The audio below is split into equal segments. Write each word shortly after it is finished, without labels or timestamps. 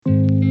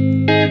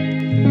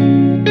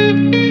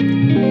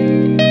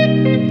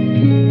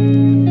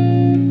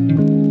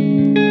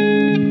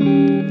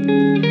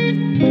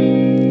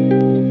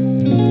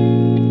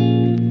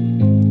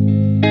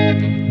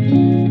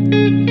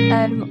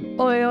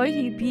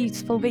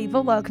beautiful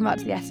people. Welcome back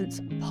to the Essence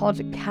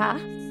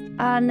podcast.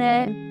 And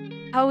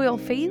how are we all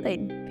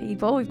feeling,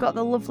 people? We've got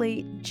the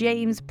lovely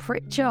James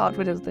Pritchard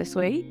with us this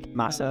week.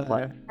 Massive.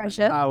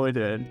 Pleasure. How are we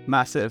doing?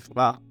 Massive.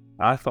 Well,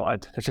 I thought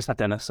I'd just had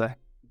dinner, so.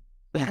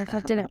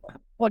 Had dinner.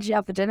 What did you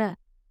have for dinner?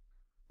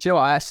 Do you know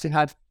what? I actually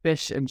had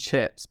fish and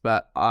chips,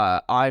 but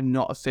I'm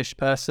not a fish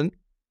person,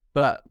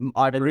 but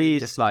I really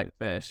dislike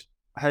fish.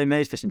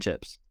 Homemade fish and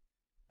chips.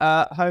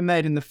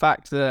 Homemade in the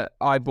fact that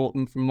I bought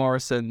them from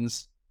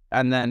Morrison's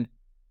and then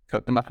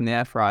cooked them up in the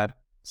air fryer.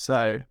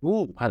 So,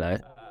 Ooh, hello.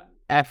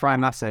 Air fryer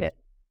massive.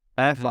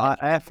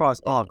 Air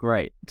fryers are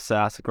great. So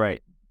that's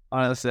great.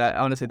 Honestly,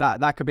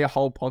 that could be a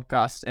whole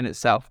podcast in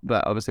itself,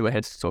 but obviously we're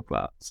here to talk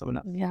about something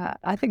else. Yeah,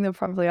 I think there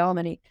probably are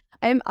many.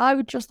 I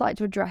would just like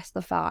to address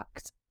the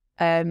fact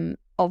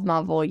of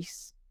my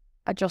voice.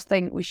 I just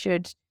think we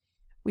should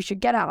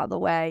get out of the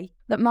way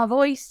that my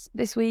voice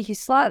this week is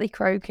slightly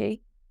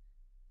croaky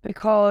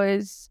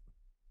because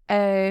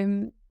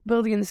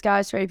Building in the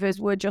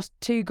Skyscrapers were just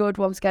too good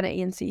once again at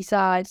Ian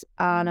Seaside,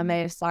 and I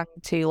may have sang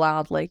too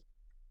loudly.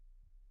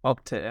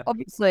 Up to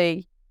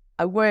Obviously,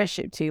 I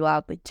worship too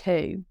loudly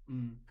too.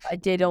 I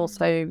did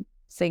also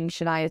sing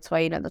Shania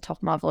Twain at the top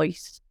of my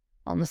voice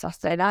on the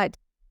Saturday night.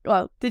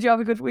 Well, did you have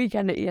a good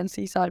weekend at Ian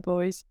Seaside,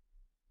 boys?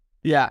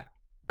 Yeah,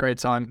 great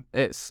time.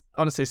 It's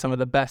honestly some of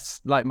the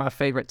best, like my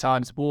favourite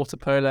times. Water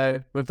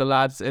polo with the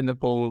lads in the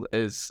pool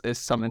is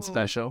something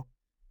special.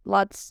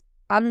 Lads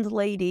and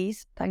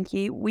ladies, thank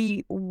you.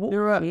 You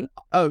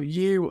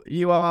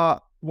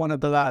are one of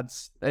the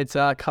lads. It's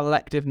a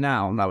collective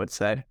noun, I would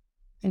say.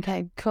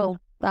 Okay, cool.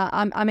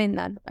 I'm in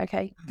then.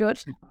 Okay,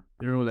 good.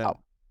 You're all in.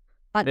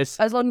 And as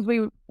long as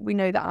we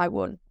know that I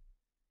won.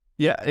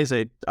 Yeah,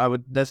 Izzy,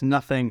 there's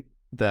nothing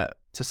to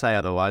say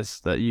otherwise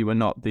that you were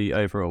not the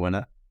overall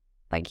winner.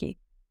 Thank you.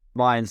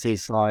 My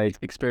Seaside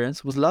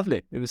experience was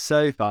lovely. It was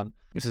so fun.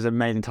 It was an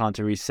amazing time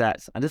to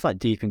reset and just like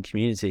deepen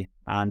community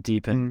and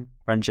deepen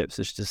friendships,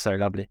 which is just so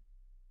lovely.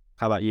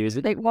 How about you,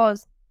 Izzy? It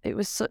was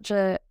such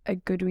a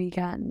good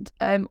weekend.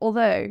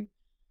 Although,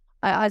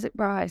 Isaac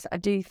Bryce, I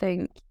do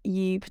think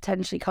you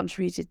potentially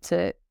contributed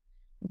to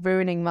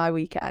ruining my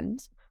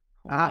weekend.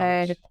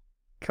 Go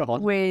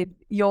on. With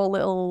your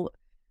little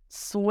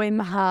swim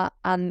hat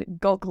and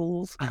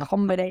goggles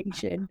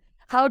combination.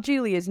 How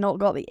Julia's not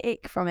got the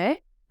ick from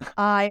it,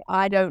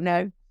 I don't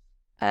know.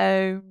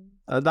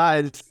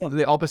 That is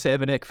the opposite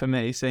of an ick for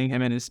me, seeing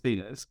him in his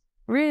speedos.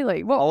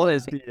 Really? What? All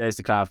his videos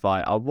to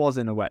clarify, I was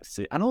in a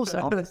wetsuit, and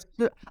also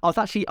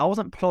I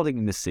wasn't plodding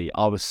in the sea.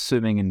 I was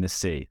swimming in the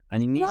sea,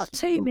 and you need not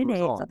 2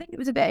 minutes. I think it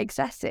was a bit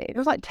excessive. It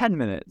was like 10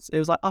 minutes. It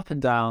was like up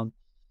and down.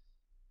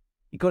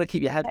 You got to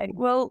keep your head. Okay,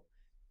 well,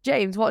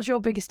 James, what's your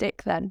biggest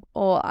ick then,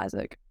 or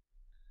Isaac?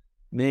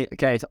 Me,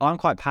 okay. So I'm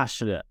quite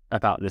passionate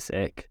about this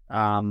ick.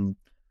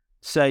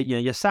 So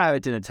you're sat at a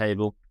dinner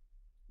table,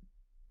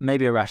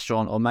 maybe a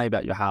restaurant or maybe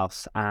at your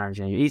house, and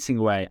you're eating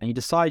away, and you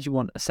decide you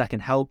want a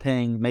second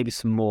helping, maybe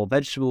some more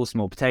vegetables, some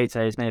more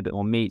potatoes, maybe a bit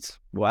more meat,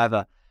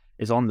 whatever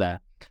is on there.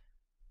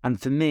 And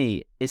for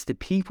me, it's the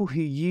people who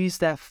use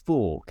their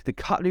fork, the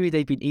cutlery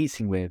they've been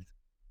eating with,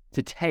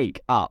 to take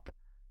up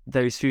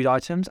those food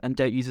items and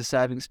don't use a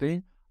serving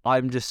spoon.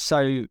 I'm just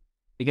so,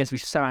 it gets me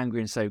so angry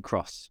and so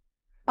cross.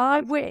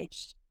 I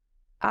wish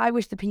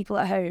the people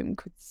at home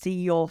could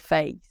see your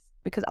face,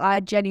 because I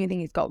genuinely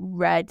think it's got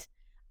red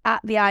at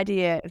the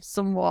idea of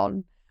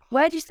someone.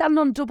 Where do you stand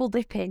on double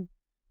dipping?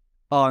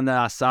 Oh no,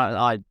 I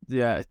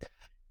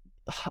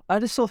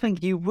just sort of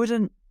think you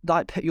wouldn't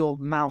like put your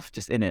mouth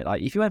just in it.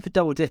 Like if you went for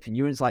double dipping,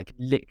 you wouldn't like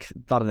lick,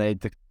 I don't know,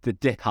 the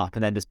dip up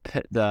and then just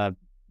put the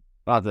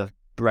other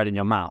bread in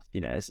your mouth.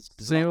 You know,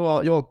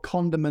 so your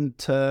condiment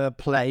to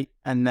plate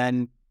and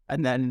then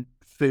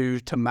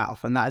food to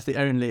mouth, and that is the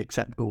only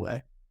acceptable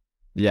way.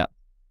 Yeah.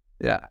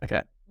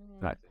 Okay.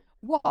 Right.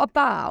 What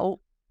about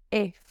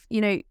if,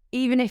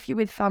 even if you're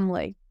with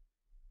family?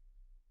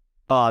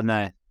 Oh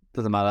no,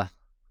 doesn't matter.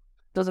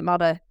 Doesn't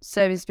matter.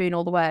 Serving spoon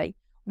all the way.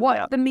 What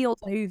if the meal's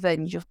over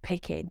and you're just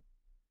picking?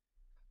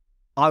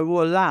 I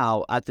will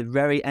allow at the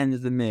very end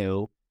of the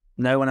meal,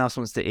 no one else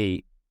wants to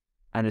eat,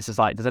 and it's just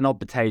like there's an odd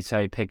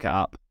potato, pick it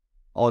up,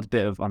 odd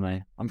bit of, I don't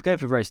know, I'm going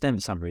for roast end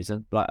for some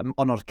reason, like an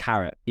odd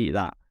carrot, eat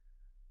that.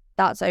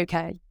 That's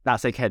okay.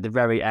 That's okay at the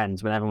very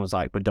end when everyone's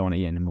like, we don't want to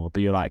eat anymore,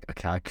 but you're like,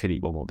 okay, I could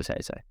eat one more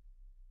potato.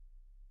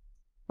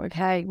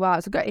 Okay, wow,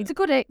 it's a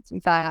good ick, to be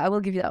fair. I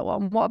will give you that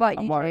one. What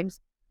about you, James?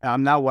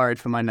 I'm now worried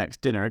for my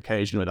next dinner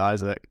occasion with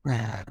Isaac.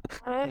 I'm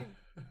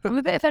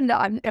a bit offended.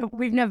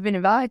 We've never been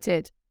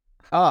invited.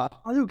 I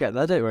will get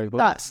there, don't worry.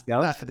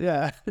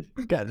 Yeah,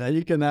 get there.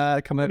 You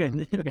can come over.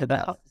 You'll get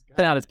that.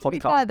 Out of this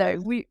podcast. Fair, though,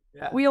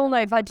 we all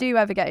know if I do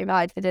ever get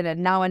invited for dinner,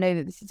 now I know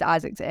that this is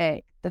Isaac's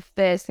ick, the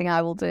first thing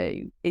I will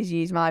do is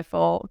use my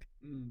fork.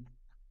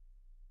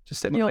 Just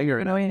stick my finger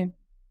in it.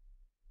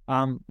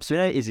 So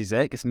Izzy's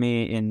ick. It's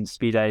me in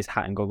Speedos,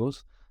 hat and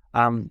goggles.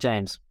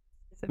 James,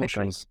 which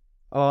ones?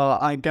 Well,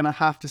 I'm going to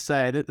have to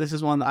say that this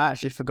is one that I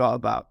actually forgot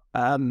about.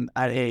 And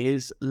it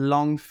is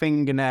long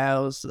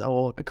fingernails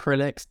or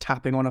acrylics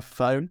tapping on a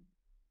phone.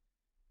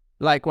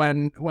 Like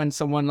when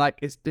someone like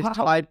is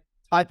tied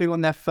typing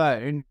on their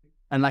phone,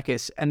 and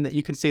that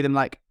you can see them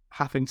like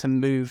having to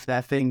move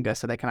their finger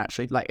so they can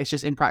actually, like, it's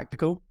just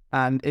impractical,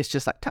 and it's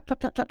just like tap tap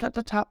tap tap tap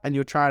tap tap, and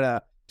you're trying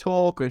to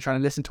talk or you're trying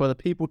to listen to other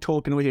people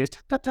talking, all you hear is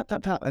tap tap tap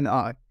tap tap, and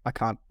I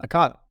can't.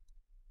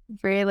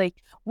 Really?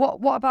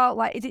 What about,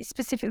 like, is it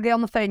specifically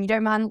on the phone? You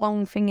don't mind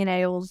long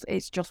fingernails,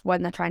 it's just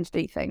when they're trying to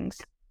do things?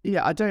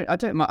 Yeah, I don't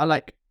mind. I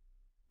like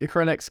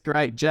acrylics,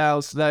 great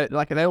gels. They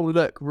all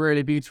look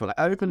really beautiful, like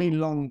overly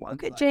long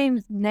ones. Look at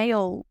James'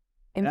 nail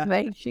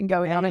information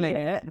going on in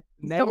here.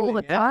 Not all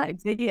the time,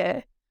 did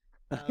you?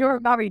 You're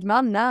a married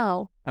man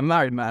now. I'm a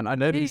married man. I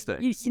know these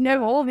things. You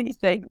know all these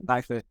things.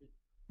 Exactly.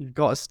 You've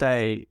got to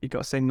stay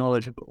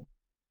knowledgeable.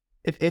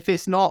 If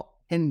it's not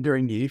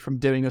hindering you from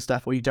doing your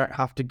stuff, or you don't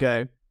have to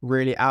go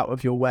really out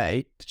of your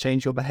way to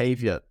change your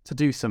behavior to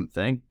do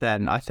something,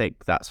 then I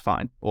think that's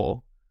fine.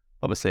 Or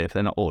obviously if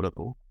they're not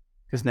audible,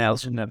 because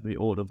nails should never be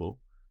audible.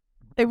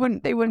 They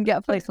wouldn't get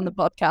a place on the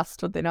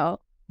podcast, would they not?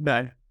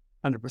 No,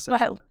 100%.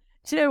 Well,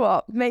 do you know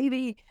what?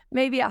 Maybe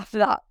after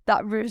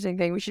that bruising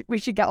thing, we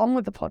should get on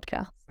with the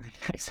podcast.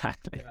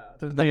 Exactly. I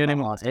don't think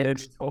anyone wants to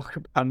talk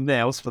about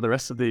nails for the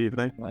rest of the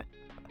evening.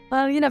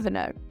 Well, you never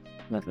know.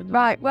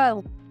 Right,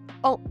 well,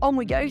 on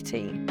we go,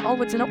 team.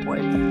 Onwards and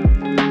upwards.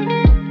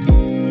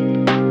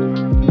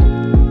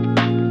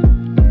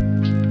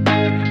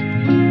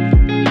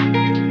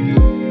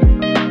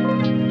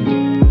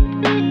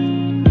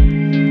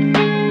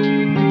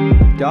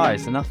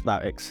 Guys, enough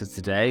about icks for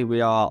today. We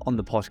are on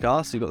the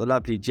podcast. We've got the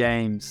lovely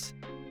James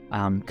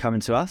coming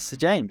to us. So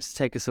James,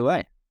 take us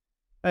away.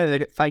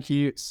 Hey, thank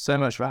you so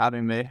much for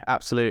having me.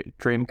 Absolute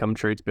dream come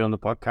true to be on the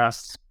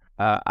podcast.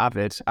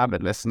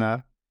 Avid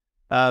listener.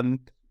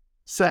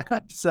 So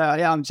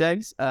yeah, I'm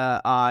James.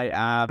 I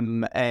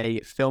am a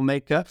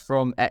filmmaker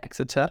from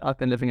Exeter. I've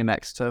been living in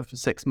Exeter for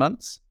 6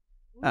 months.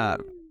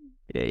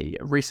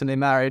 Recently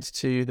married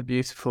to the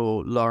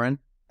beautiful Lauren,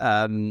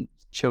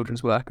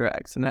 children's worker at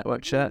Exeter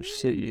Network Church.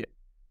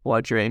 What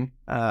a dream.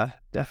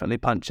 Definitely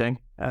punching.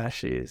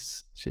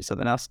 She's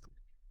something else.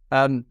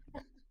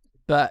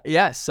 But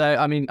yeah, so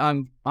I mean,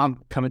 I'm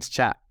coming to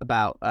chat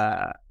about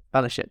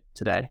fellowship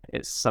today.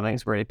 It's something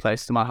that's really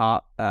close to my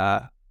heart.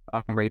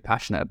 I'm really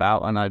passionate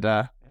about, and I'd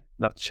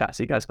love to chat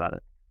to you guys about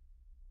it.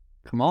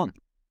 Come on.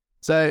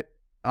 So,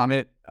 I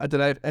mean, I don't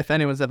know if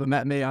anyone's ever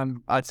met me.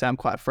 I'd say I'm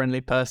quite a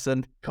friendly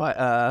person, quite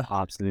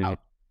Absolutely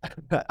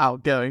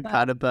outgoing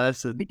kind of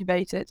person.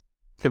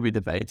 Could be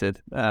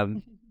debated.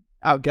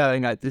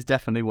 Outgoing is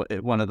definitely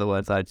one of the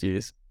words I'd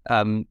use.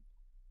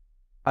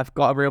 I've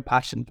got a real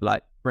passion for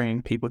like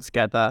bringing people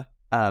together,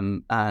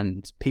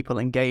 and people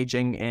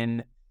engaging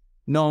in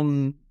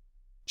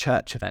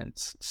non-church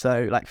events.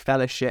 So like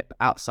fellowship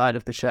outside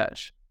of the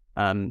church.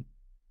 I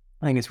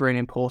think it's really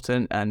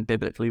important, and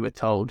biblically we're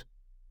told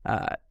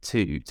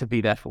to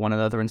be there for one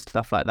another and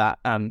stuff like that.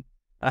 I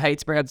hate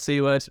to bring up the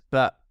C word,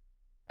 but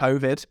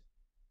COVID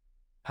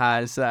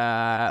has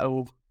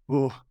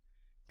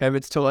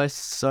COVID's taught us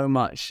so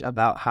much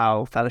about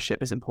how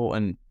fellowship is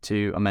important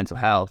to our mental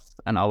health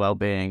and our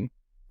well-being.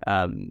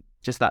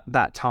 Just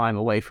that time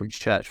away from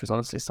church was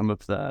honestly some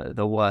of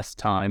the worst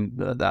time.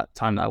 That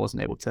time that I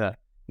wasn't able to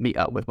meet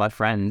up with my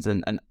friends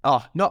and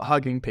not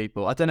hugging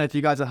people. I don't know if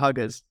you guys are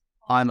huggers.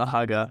 I'm a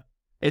hugger.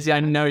 Izzy,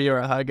 I know you're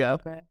a hugger.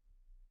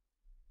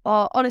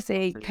 Oh,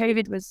 honestly,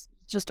 COVID was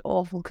just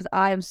awful because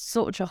I am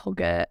such a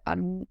hugger,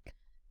 and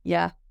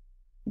yeah,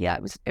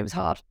 it was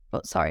hard.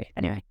 But sorry,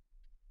 anyway.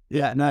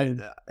 Yeah, no,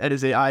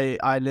 Izzy,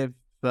 I live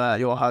for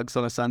your hugs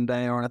on a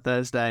Sunday or on a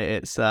Thursday.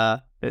 It's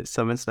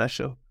something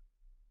special.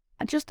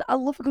 I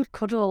love a good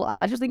cuddle.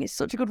 I just think it's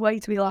such a good way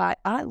to be like,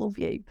 I love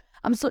you.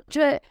 I'm such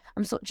a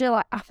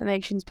like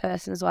affirmations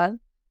person as well.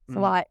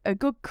 So like a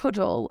good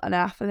cuddle and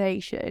an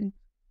affirmation,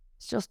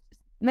 it's just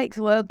makes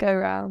the world go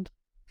round.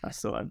 That's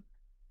the one.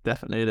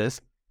 Definitely it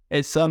is.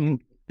 It's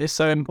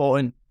so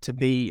important to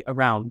be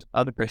around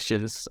other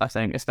Christians, I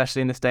think,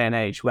 especially in this day and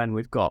age when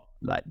we've got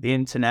like the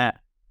internet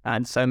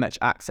and so much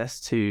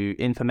access to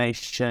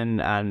information,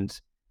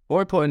 and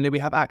more importantly, we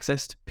have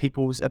access to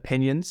people's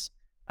opinions.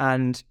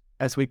 And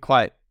as we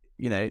quite,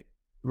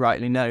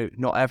 rightly know,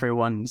 not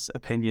everyone's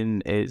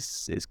opinion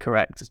is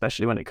correct,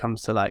 especially when it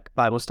comes to like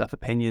Bible stuff.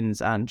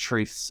 Opinions and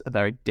truths are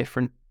very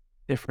different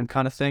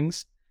kind of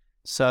things.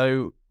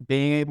 So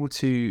being able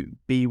to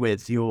be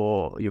with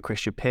your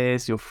Christian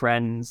peers, your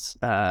friends,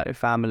 your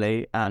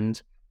family,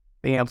 and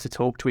being able to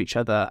talk to each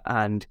other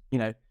and,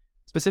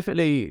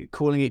 specifically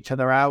calling each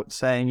other out,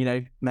 saying,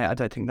 mate, I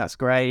don't think that's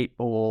great,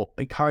 or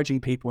encouraging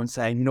people and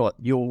saying, you know what,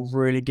 you're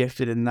really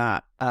gifted in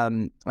that.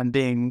 And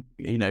being,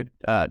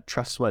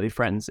 trustworthy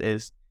friends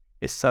is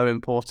so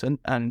important.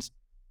 And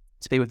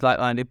to be with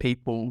like-minded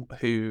people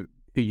who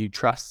you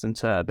trust and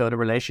to build a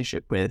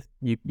relationship with,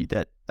 you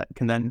that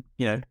can then,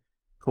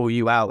 call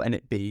you out and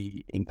it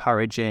be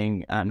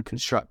encouraging and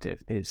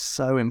constructive is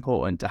so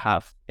important to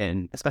have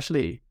in,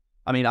 especially,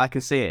 I mean, I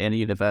can see it in a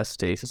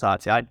university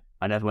society.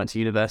 I never went to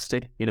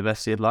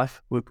University of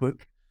Life, whoop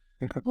whoop.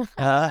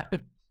 But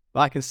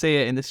I can see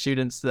it in the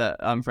students that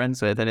I'm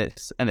friends with, and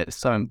it's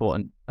so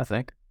important, I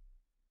think.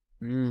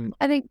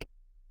 I think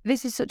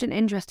this is such an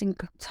interesting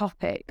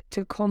topic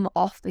to come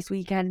off this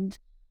weekend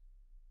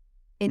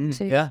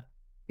into, Yeah.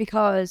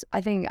 because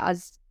I think,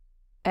 as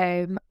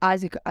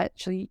Isaac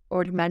actually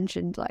already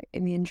mentioned, like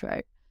in the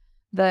intro,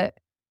 that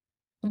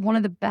one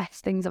of the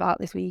best things about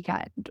this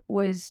weekend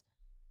was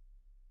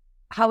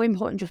how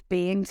important just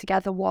being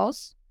together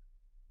was,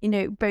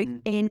 both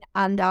in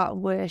and out of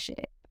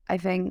worship. I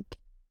think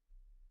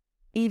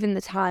even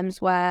the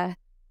times where,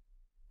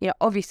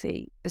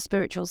 obviously the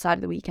spiritual side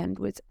of the weekend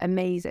was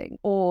amazing,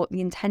 or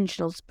the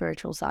intentional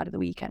spiritual side of the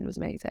weekend was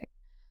amazing.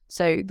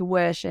 So the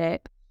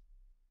worship,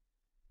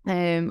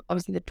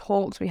 obviously the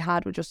talks we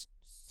had were just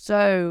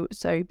so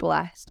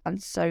blessed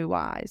and so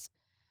wise.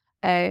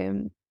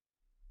 And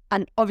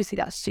obviously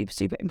that's super,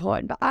 super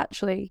important. But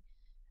actually,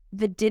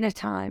 the dinner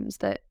times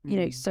that,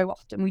 so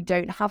often we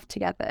don't have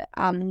together,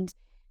 and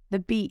the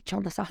beach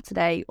on the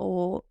Saturday,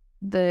 or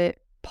the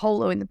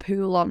polo in the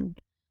pool on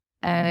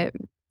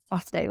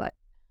Saturday, like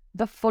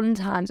the fun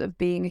times of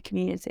being a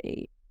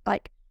community.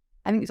 Like,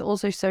 I think it's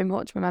also so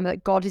important to remember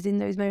that God is in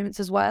those moments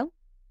as well.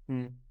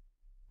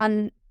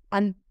 And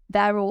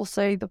they're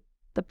also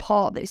the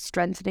part that is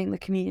strengthening the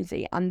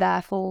community, and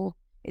therefore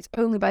it's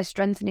only by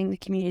strengthening the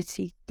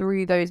community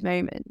through those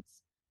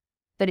moments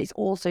that it's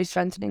also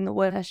strengthening the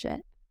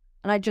worship.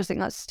 And I just think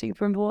that's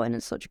super important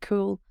and such a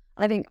cool.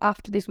 And I think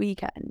after this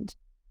weekend,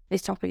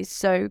 this topic is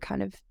so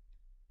kind of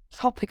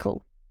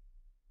topical.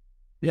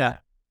 Yeah,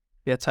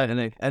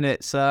 totally. And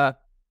it's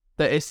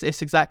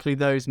exactly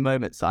those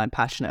moments that I'm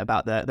passionate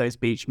about. Those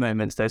beach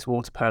moments, those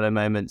water polo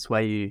moments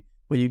where you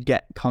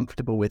get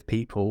comfortable with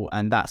people,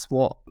 and that's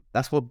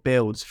what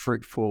builds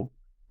fruitful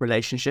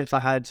relationships. I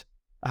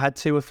had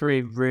 2 or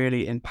 3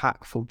 really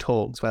impactful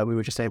talks where we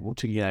were just able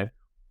to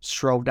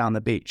stroll down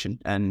the beach,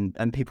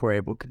 and people were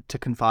able to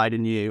confide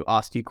in you,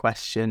 ask you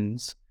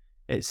questions.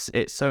 It's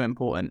so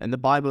important. And the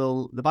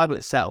Bible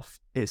itself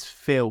is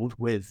filled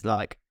with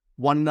like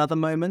one another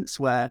moments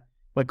where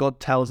God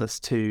tells us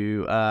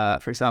to,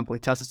 for example, he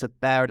tells us to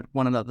bear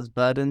one another's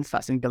burdens.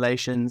 That's in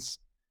Galatians.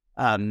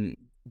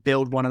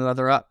 Build one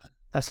another up,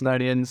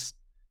 Thessalonians.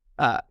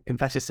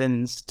 Confess your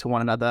sins to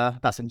one another.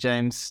 That's in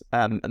James.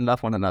 And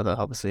love one another,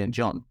 obviously, in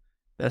John.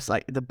 There's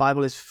like, the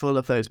Bible is full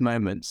of those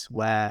moments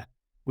where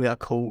we are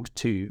called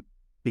to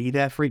be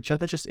there for each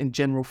other, just in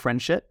general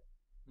friendship.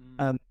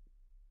 And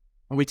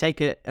we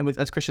take it, and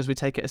as Christians, we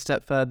take it a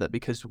step further,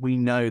 because we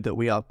know that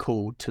we are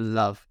called to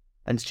love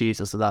as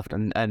Jesus loved,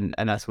 and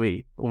as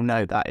we all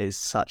know, that is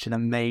such an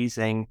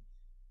amazing,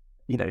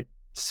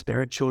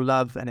 spiritual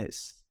love, and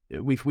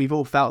we've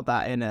all felt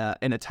that in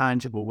a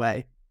tangible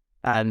way,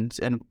 and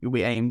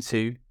we aim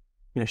to,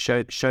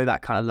 show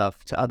that kind of love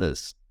to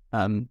others.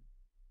 And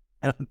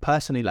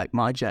personally, like,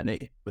 my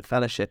journey with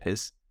fellowship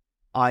is,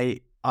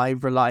 I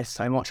rely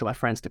so much on my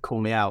friends to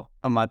call me out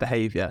on my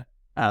behaviour.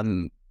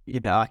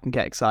 I can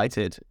get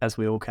excited, as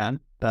we all can,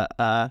 but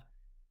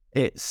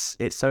it's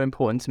so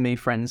important to me,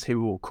 friends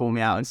who will call me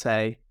out and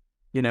say,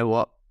 you know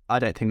what, I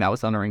don't think that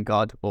was honouring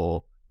God,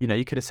 or,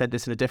 you could have said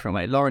this in a different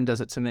way. Lauren does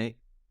it to me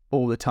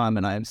all the time,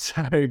 and I am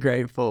so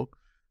grateful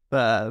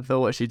for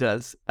what she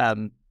does.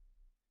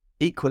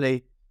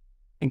 Equally,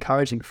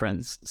 encouraging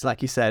friends. It's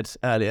like you said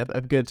earlier,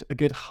 a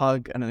good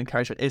hug and an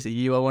encouragement. Izzy,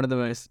 you are one of the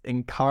most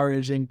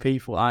encouraging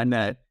people I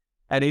know.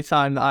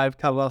 Anytime that I've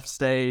come off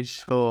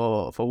stage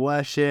for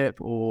worship,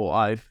 or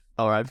I've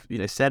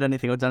said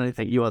anything or done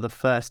anything, you are the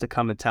first to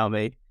come and tell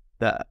me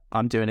that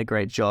I'm doing a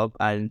great job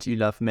and you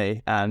love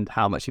me and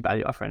how much you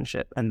value our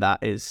friendship, and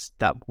that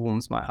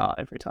warms my heart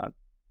every time.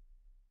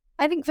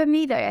 I think for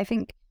me, though,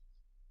 thank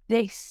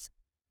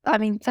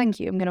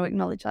you. I'm going to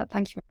acknowledge that.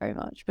 Thank you very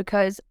much,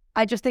 because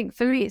I just think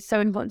for me it's so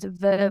important to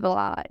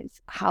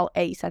verbalize how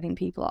ace I think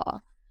people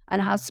are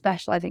and how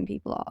special I think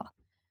people are.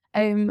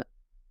 And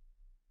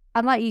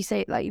like you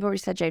say, like you've already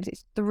said, James,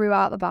 it's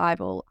throughout the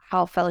Bible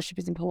how fellowship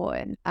is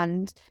important.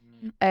 And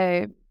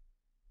I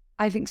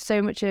think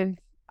so much of,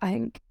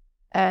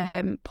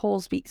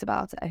 Paul speaks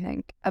about it, I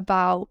think,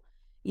 about,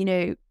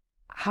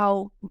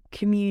 how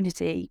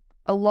community,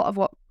 a lot of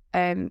what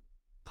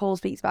Paul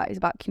speaks about is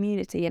about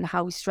community and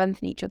how we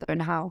strengthen each other,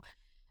 and how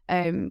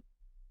we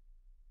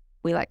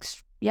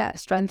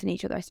strengthen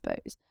each other, I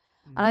suppose.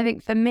 And I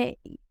think for me,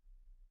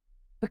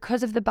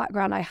 because of the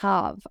background I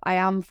have, I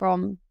am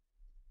from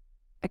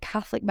a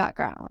Catholic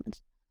background,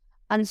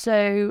 and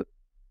so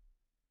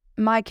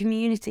my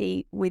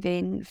community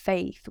within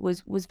faith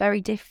was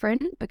very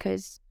different,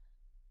 because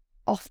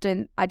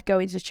often I'd go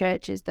into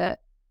churches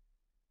that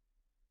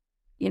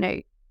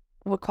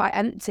were quite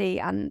empty,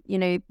 and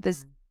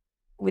there's,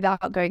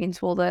 without going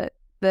into all the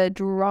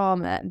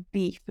drama and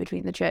beef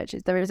between the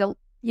churches, there is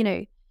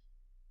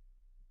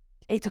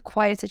it's a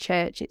quieter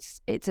church,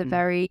 it's a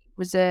very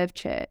reserved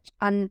church,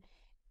 and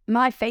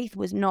my faith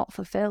was not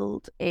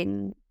fulfilled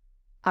in,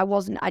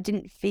 I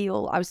didn't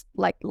feel, I was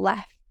like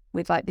left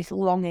with like this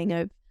longing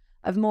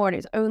of more. And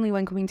it's only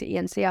when coming to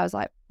ENC I was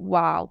like,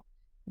 wow,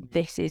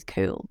 this is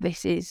cool.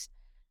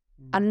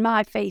 And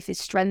my faith is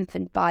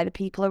strengthened by the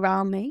people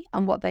around me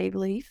and what they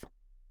believe.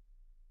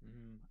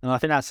 And I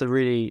think that's a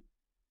really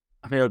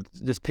I think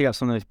I'll just pick up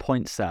some of those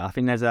points there. I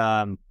think there's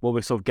what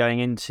we're sort of going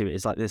into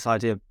is like this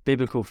idea of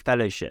biblical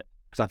fellowship,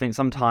 because I think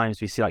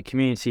sometimes we see like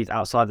communities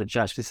outside the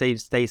church,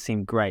 they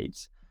seem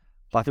great,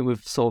 but I think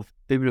with sort of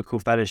biblical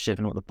fellowship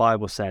and what the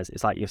Bible says,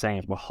 it's like you're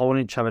saying, we're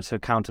holding each other to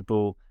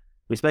accountable.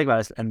 We spoke about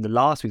this in the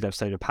last week's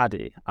episode of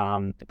Paddy,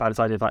 about this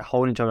idea of like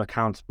holding each other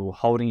accountable,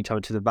 holding each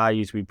other to the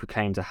values we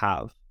proclaim to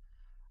have,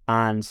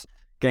 and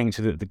getting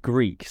to the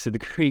Greek. So the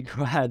Greek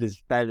word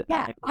is better.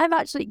 Yeah, I'm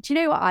actually, do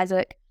you know what,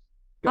 Isaac?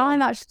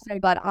 I'm actually so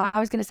glad. I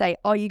was going to say,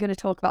 are you going to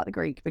talk about the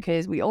Greek?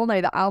 Because we all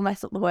know that I'll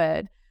mess up the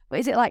word. But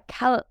is it like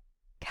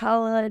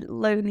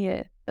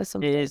Caledonia or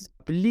something? I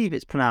believe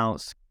it's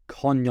pronounced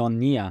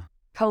Koinonia.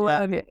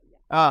 Caledonia.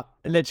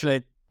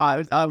 Literally,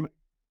 I'm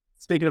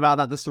speaking about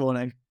that this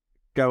morning.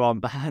 Go on,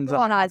 bands. Go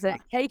on, Isaac.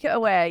 Take it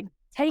away.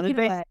 Take it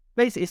away.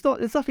 Basically,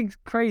 it's nothing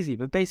crazy,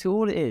 but basically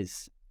all it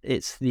is,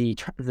 it's the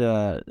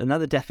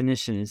another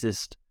definition is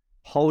just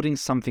holding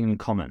something in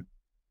common.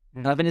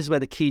 And I think this is where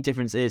the key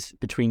difference is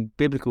between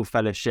biblical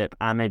fellowship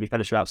and maybe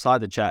fellowship outside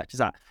the church, is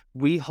that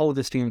we hold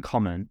this thing in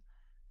common,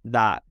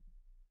 that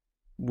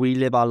we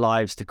live our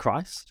lives to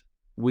Christ.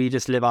 We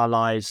just live our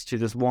lives to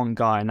this one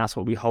guy, and that's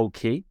what we hold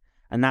key.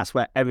 And that's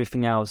where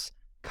everything else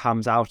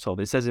comes out of.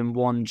 It says in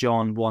 1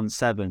 John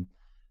 1:7,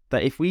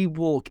 but if we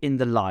walk in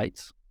the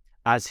light,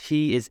 as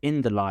he is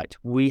in the light,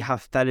 we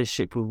have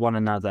fellowship with one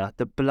another.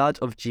 The blood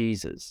of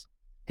Jesus,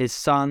 his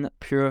son,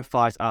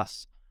 purifies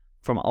us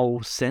from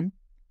all sin.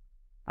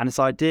 And this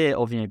idea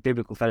of,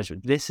 biblical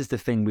fellowship, this is the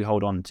thing we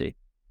hold on to.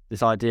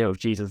 This idea of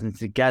Jesus, and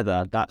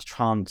together that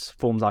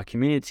transforms our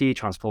community,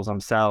 transforms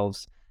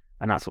ourselves,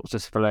 and that's what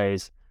just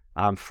flows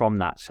from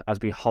that as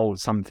we hold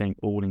something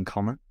all in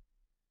common.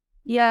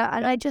 Yeah,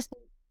 and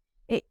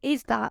it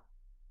is that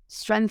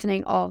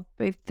strengthening of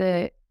both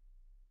the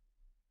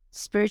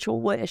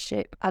spiritual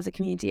worship as a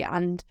community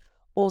and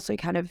also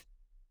kind of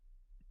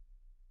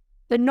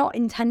the not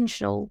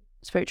intentional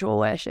spiritual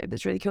worship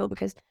that's really cool,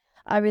 because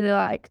I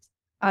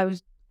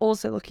was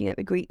also looking at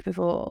the Greek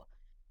before,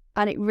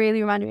 and it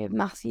really reminded me of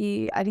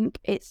Matthew. I think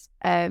it's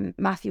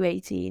Matthew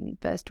 18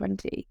 verse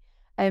 20.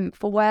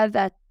 For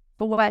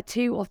where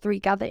 2 or 3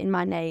 gather in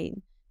my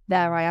name,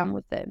 there I am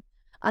with them.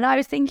 And I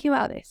was thinking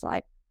about this,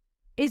 like,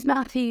 is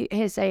Matthew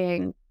here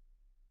saying,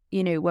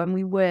 when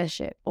we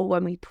worship or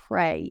when we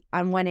pray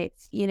and when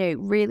it's,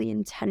 really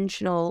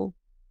intentional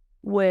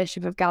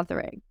worship of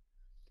gathering?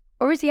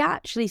 Or is he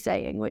actually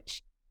saying,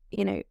 which,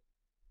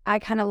 I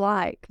kind of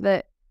like,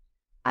 that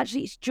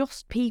actually it's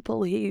just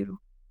people who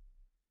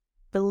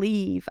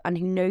believe and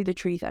who know the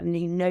truth and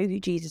who know who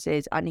Jesus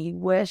is and who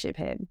worship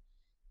him,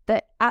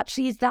 that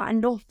actually is that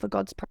enough for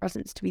God's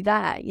presence to be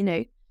there?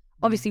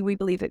 Obviously we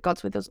believe that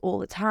God's with us all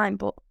the time,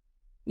 but,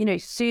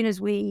 soon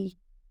as we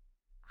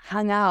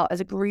hang out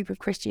as a group of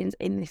Christians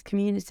in this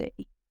community,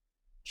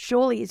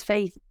 surely his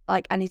faith,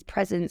 and his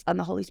presence and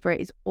the Holy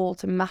Spirit is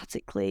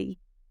automatically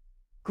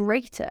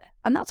greater.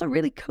 And that's a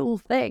really cool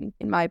thing,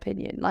 in my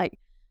opinion.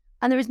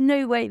 And there is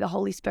no way the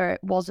Holy Spirit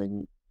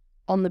wasn't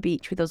on the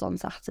beach with us on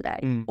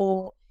Saturday,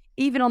 or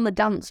even on the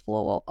dance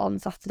floor on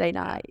Saturday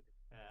night,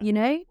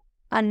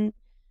 And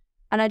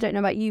I don't know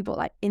about you,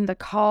 but in the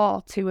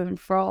car to and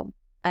from.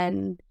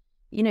 And,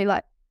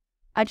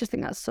 I just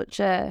think that's such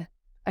a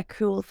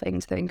cool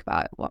thing to think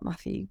about, what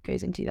Matthew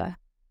goes into there.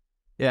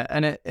 Yeah,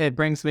 and it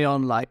brings me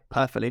on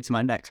perfectly to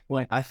my next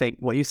point. I think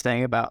what you're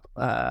saying about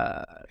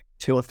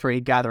 2 or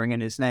 3 gathering in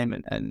his name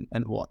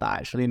and what that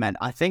actually meant,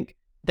 I think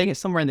it's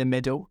somewhere in the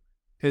middle,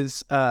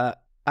 because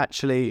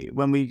actually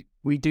when we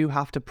do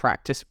have to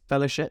practice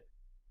fellowship,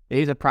 it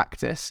is a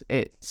practice.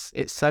 It's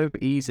so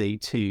easy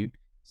to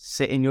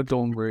sit in your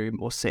dorm room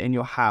or sit in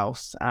your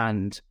house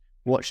and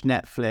watch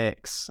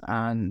Netflix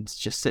and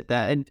just sit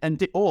there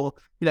or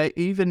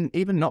even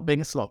not being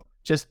a slob,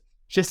 just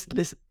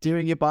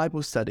doing your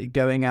Bible study,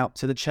 going out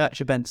to the church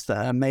events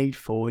that are made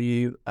for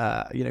you,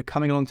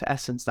 coming along to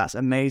Essence, that's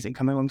amazing,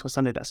 coming along to a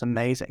Sunday, that's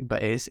amazing,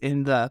 but it's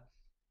in the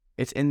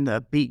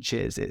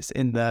beaches, it's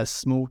in the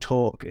small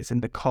talk, it's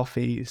in the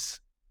coffees,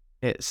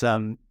 it's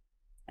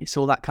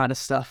all that kind of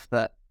stuff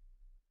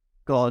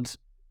that's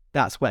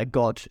where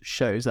God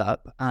shows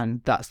up,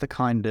 and that's the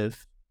kind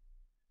of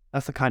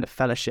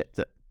fellowship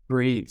that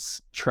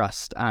breeds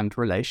trust and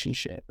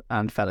relationship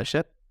and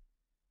fellowship.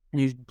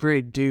 And you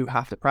really do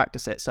have to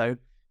practice it. So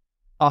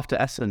after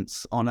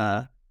Essence on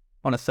a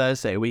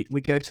Thursday, we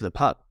go to the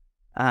pub,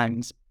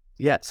 and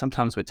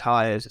sometimes we're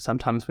tired,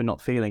 sometimes we're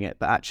not feeling it.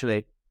 But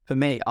actually, for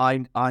me,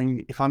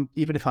 if I'm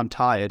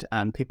tired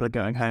and people are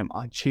going home,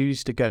 I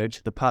choose to go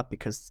to the pub,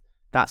 because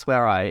that's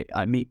where I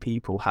meet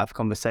people, have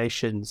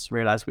conversations,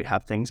 realize we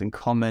have things in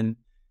common.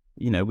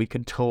 We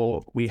can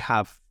talk, we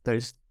have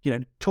those,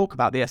 talk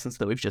about the essence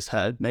that we've just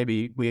heard.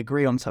 Maybe we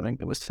agree on something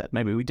that was said,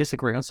 maybe we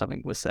disagree on something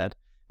that was said,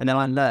 and then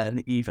I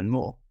learn even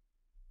more.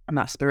 And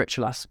that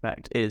spiritual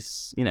aspect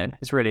is,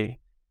 is really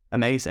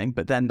amazing.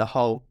 But then the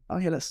whole,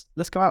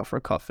 let's go out for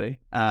a coffee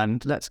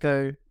and let's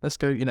go,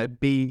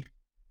 be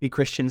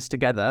Christians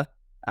together.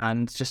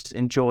 and just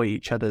enjoy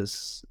each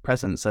other's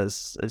presence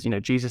as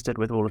Jesus did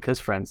with all of his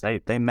friends.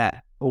 They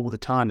met all the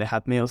time. They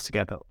had meals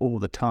together all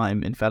the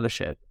time in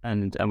fellowship,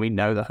 and we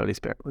know the Holy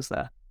Spirit was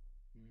there.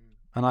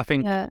 And I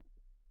think,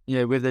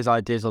 with those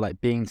ideas of like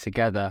being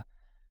together,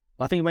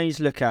 I think when you just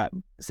look at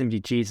simply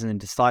Jesus and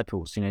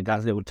disciples,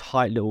 that little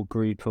tight little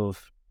group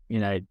of,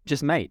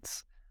 just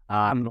mates.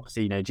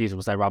 Obviously, Jesus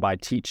was their rabbi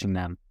teaching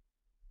them.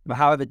 But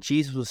however,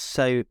 Jesus was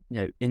so,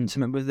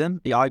 intimate with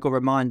them. I got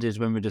reminded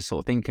when we were just sort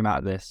of thinking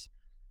about this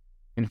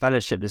in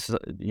fellowship, this is,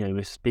 we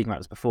were speaking about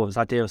this before, this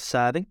idea of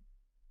serving.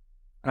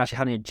 And actually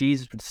how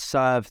Jesus would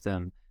serve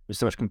them with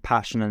so much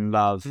compassion and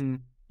love.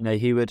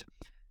 He would,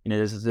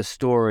 there's this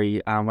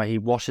story where he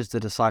washes the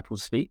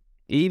disciples' feet.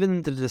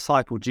 Even the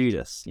disciple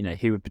Judas,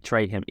 who would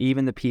betray him,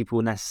 even the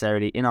people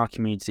necessarily in our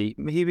community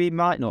who we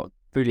might not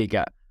fully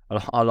get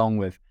along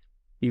with,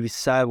 he would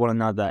serve one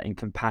another in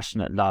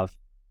compassionate love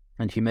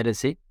and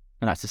humility.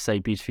 And that's just so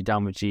beautifully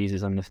done with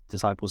Jesus and the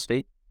disciples'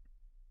 feet.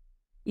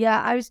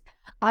 Yeah,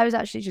 I was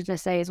actually just going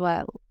to say as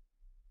well,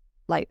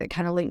 like that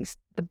kind of links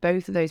the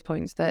both of those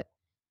points, that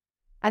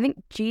I think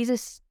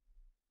Jesus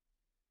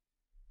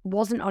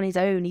wasn't on his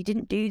own. He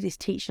didn't do this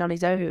teaching on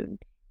his own.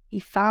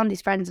 He found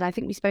his friends, and I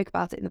think we spoke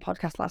about it in the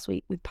podcast last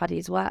week with Paddy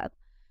as well,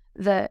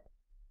 that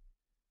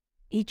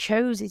he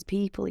chose his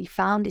people. He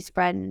found his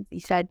friends.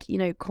 He said,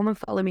 come and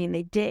follow me, and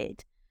they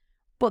did.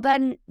 But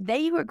then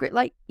they were,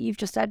 like you've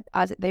just said,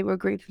 Isaac, they were a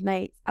group of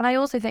mates. And I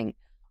also think,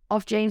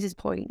 off James's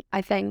point,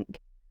 I think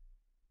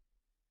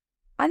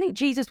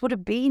Jesus would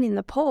have been in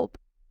the pub,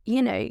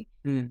 They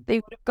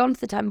would have gone to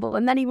the temple,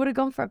 and then he would have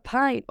gone for a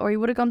pint, or he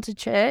would have gone to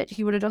church,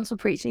 he would have done some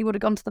preaching, he would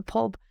have gone to the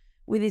pub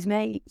with his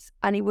mates,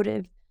 and he would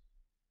have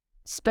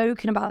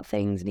spoken about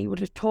things, and he would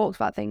have talked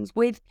about things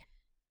with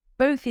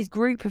both his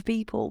group of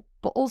people.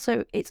 But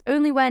also, it's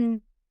only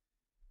when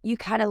you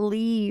kind of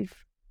leave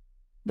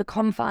the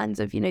confines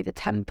of, the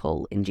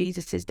temple in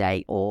Jesus's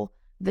day or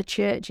the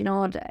church in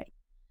our day,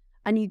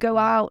 and you go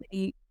out,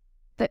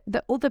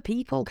 that other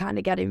people kind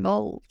of get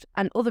involved,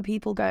 and other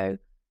people go,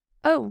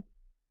 oh,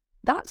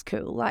 that's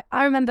cool. Like,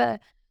 I remember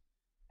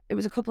it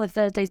was a couple of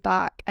Thursdays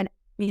back, and,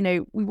 we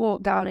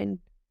walked down in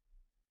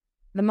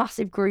the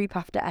massive group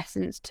after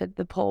Essence to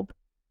the pub,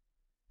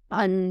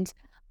 and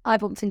I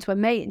bumped into a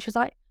mate, and she was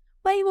like,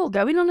 where are you all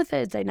going on a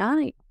Thursday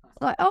night? I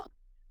was like, oh,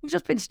 we've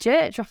just been to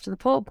church after the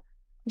pub.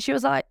 And she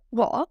was like,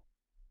 what? Are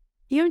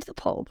you going to the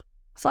pub? I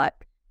was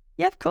like,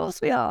 yeah, of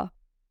course we are.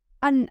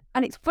 And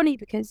it's funny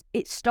because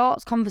it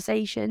starts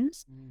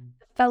conversations.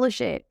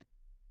 Fellowship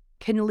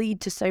can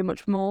lead to so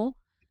much more,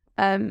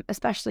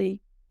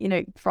 especially,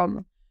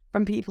 from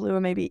people who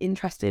are maybe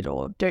interested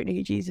or don't know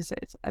who Jesus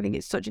is. I think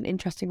it's such an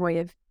interesting way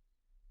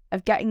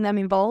of getting them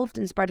involved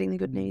and spreading the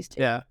good news too.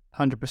 Yeah,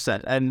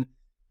 100%. And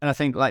I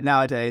think, like,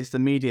 nowadays the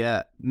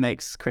media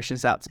makes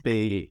Christians out to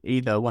be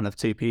either one of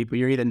two people.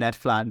 You're either Ned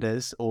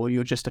Flanders, or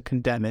you're just a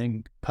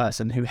condemning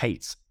person who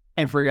hates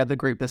every other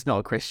group that's not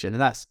a Christian. And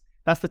that's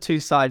the two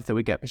sides that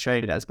we get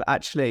portrayed as. But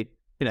actually,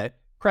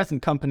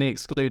 present company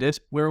excluded,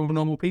 we're all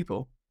normal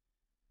people.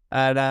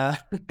 And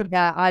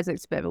yeah,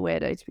 Isaac's a bit of a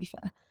weirdo, to be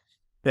fair.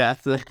 Yeah,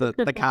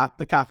 the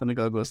cap and the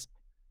goggles.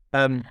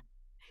 Can't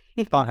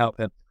help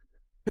it.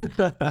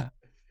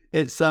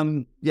 It's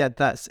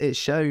it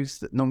shows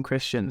that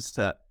non-Christians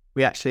that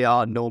we actually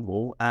are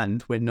normal,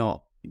 and we're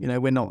not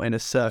in a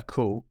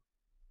circle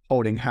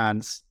holding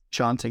hands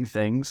chanting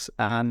things,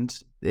 and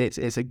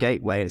it's a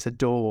gateway, it's a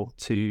door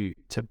to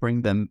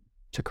bring them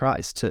to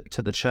Christ,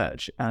 to the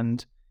church,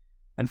 and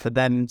for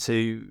them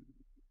to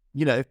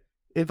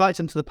invite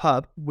them to the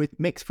pub with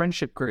mixed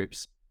friendship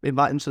groups,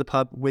 invite them to the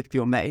pub with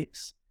your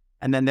mates,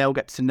 and then they'll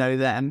get to know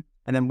them.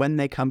 And then when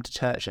they come to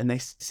church and they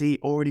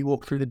already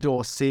walk through the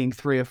door, seeing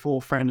 3 or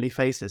 4 friendly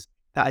faces,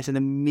 that is an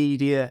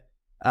immediate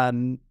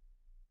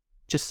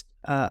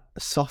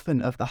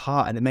soften of the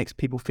heart, and it makes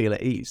people feel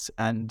at ease.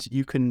 And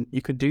you can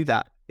do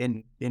that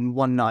in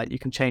one night. You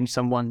can change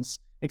someone's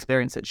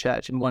experience at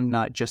church in one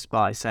night just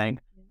by saying,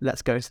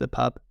 let's go to the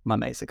pub, my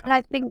mates are coming.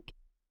 And I think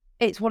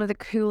it's one of the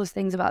coolest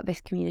things about this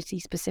community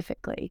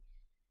specifically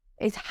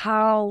is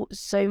how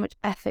so much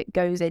effort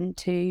goes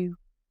into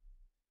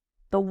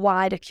the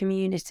wider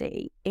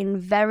community in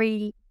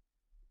very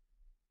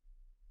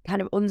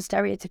kind of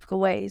unstereotypical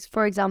ways.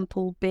 For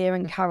example, beer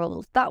and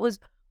carols. That was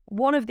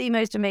one of the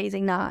most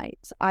amazing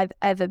nights I've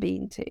ever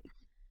been to.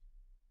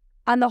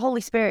 And the Holy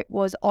Spirit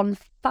was on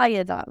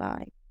fire that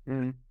night.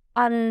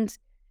 And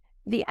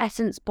the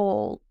Essence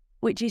Ball,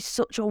 which is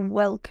such a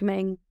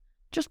welcoming,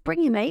 just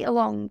bring your mate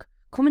along,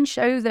 come and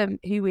show them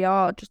who we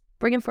are, just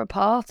bring them for a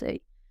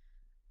party.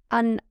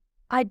 And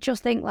I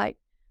just think, like,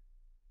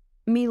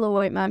 Mila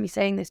won't mind me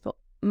saying this, but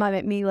my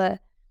mate Mila,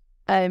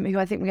 who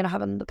I think we're going to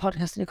have on the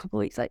podcast in a couple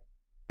of weeks, like,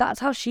 that's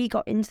how she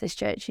got into this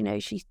church,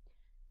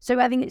 so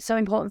I think it's so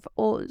important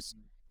for us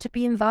to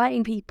be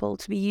inviting people,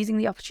 to be using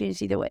the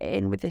opportunity that we're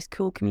in with this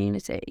cool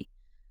community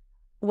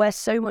where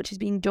so much is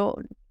being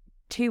done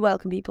to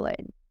welcome people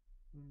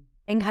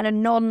in kind of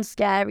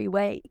non-scary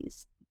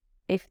ways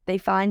if they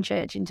find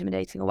church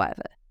intimidating or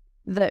whatever.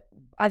 That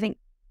I think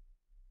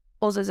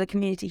us as a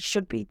community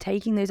should be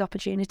taking those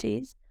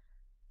opportunities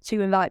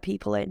to invite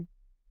people in.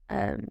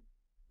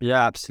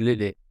 Yeah,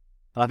 absolutely.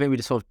 I think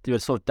you were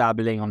sort of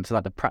dabbling onto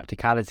like the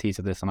practicalities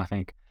of this, and I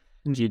think,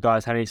 do you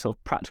guys have any sort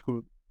of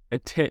practical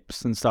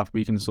tips and stuff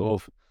we can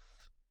sort of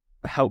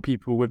help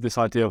people with this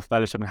idea of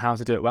fellowship and how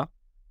to do it well?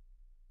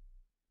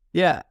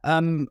 Yeah,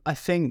 I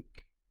think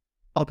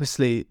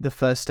obviously the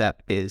first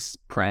step is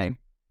praying.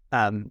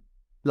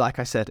 Like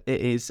I said,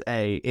 it is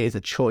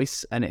a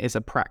choice and it is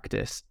a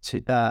practice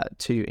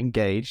to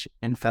engage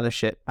in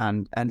fellowship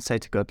and say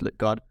to God, look,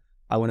 God,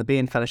 I want to be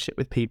in fellowship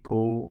with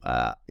people.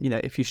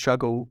 If you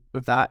struggle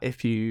with that,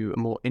 if you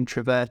are more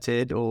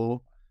introverted,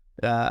 or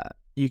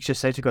you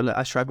just say to God, look,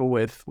 I struggle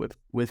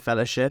with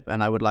fellowship,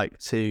 and I would like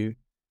to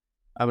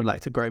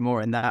grow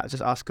more in that.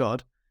 Just ask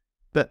God.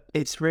 But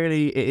it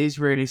is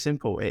really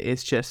simple. It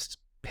is just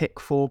pick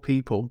 4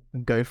 people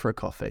and go for a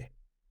coffee.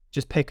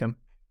 Just pick them.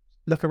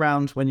 Look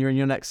around when you're in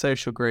your next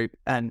social group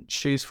and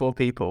choose 4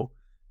 people,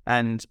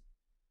 and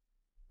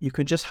you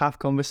can just have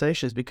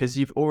conversations because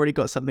you've already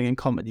got something in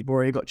common. You've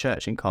already got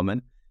church in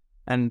common.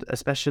 And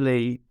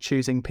especially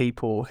choosing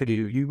people who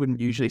you wouldn't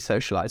usually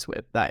socialize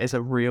with, that is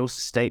a real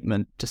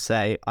statement to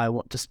say, I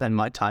want to spend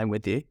my time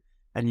with you.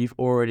 And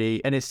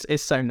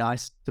it's so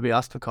nice to be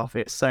asked for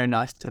coffee. It's so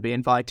nice to be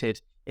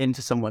invited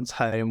into someone's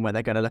home where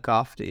they're going to look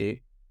after you.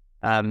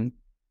 And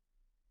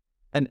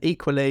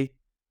equally,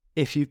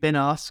 if you've been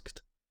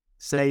asked,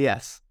 say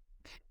yes.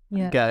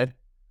 Yeah. Go.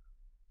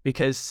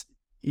 Because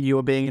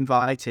you're being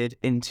invited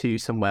into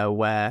somewhere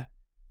where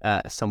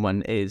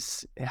someone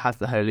has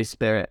the Holy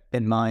Spirit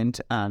in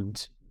mind,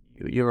 and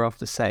you're of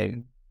the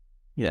same,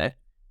 you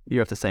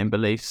have the same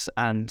beliefs,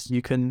 and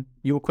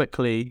you'll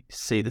quickly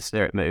see the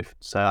Spirit move.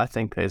 So I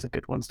think those are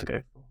good ones to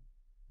go for.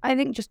 I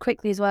think just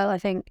quickly as well, I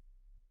think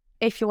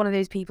if you're one of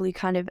those people who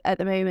kind of at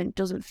the moment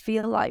doesn't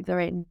feel like they're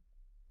in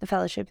the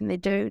fellowship and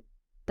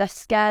they're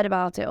scared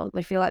about it, or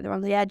they feel like they're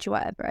on the edge or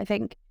whatever, I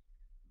think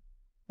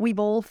we've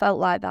all felt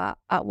like that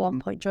at one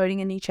point.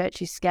 Joining a new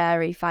church is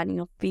scary. Finding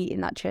your feet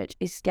in that church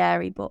is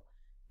scary, but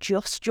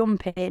just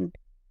jump in,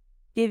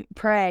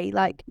 pray,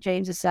 like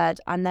James has said,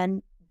 and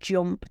then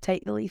jump,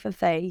 take the leap of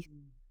faith,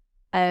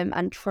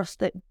 and trust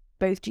that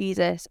both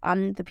Jesus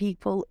and the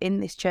people in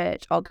this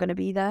church are going to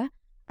be there.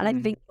 And I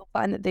think you'll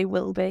find that they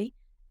will be.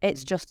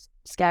 It's just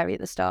scary at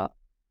the start.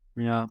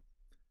 Yeah.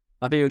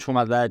 I think you were talking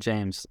about there,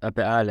 James, a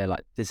bit earlier,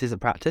 like this is a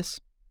practice.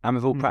 And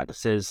with all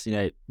practices,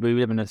 we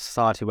live in a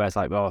society where it's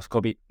like, well, it's got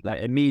to be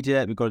like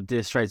immediate. We've got to do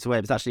it straight away.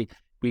 But it's actually,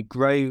 we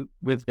grow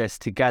with this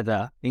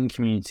together in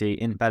community,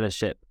 in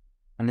fellowship.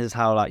 And this is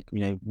how,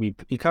 we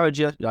encourage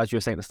you, as you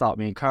were saying at the start,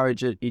 we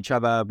encourage each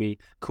other, we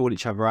call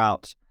each other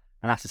out.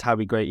 And that is how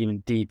we grow even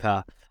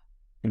deeper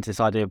into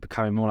this idea of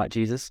becoming more like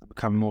Jesus,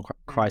 becoming more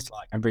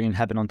Christ-like, and bringing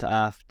heaven onto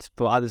earth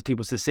for others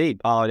people to see.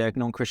 Oh, they're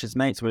non-Christians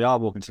mates. We are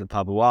walking to the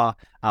pub. We are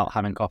out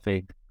having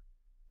coffee.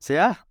 So,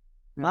 yeah.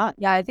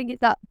 Yeah, I think it's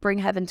that bring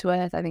heaven to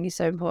earth, I think, is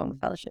so important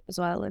with fellowship as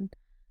well. And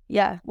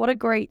yeah, what a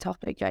great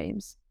topic,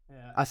 James.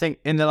 Yeah. I think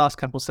in the last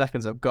couple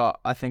seconds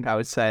I think I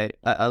would say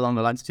along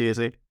the lines to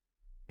Izzy,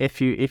 if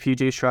you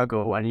do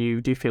struggle and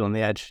you do feel on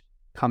the edge,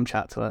 come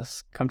chat to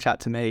us, come chat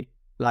to me.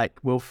 Like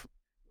we'll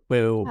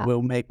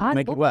make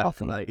it work.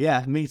 Coffee. Like,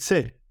 yeah, me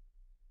too.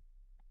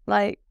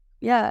 Like,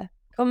 yeah,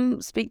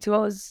 come speak to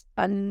us,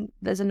 and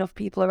there's enough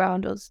people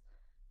around us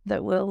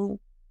that will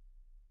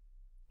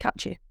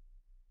catch you.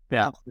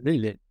 Yeah,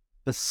 absolutely.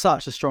 It's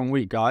such a strong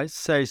week, guys.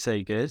 So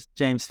good.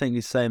 James, thank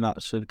you so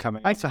much for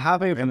coming. Thanks for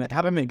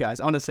having me, guys.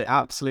 Honestly,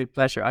 absolute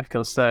pleasure. I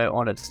feel so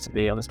honoured to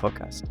be on this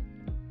podcast.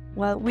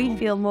 Well, we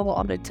feel more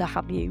honoured to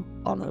have you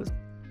on us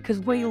because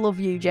we love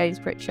you, James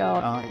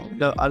Pritchard.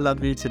 No, I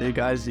love you too,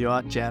 guys. You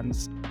are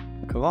gems.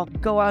 Come on.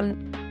 Go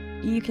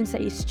on. You can say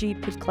your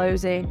stupid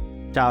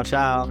closing. Ciao,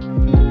 ciao.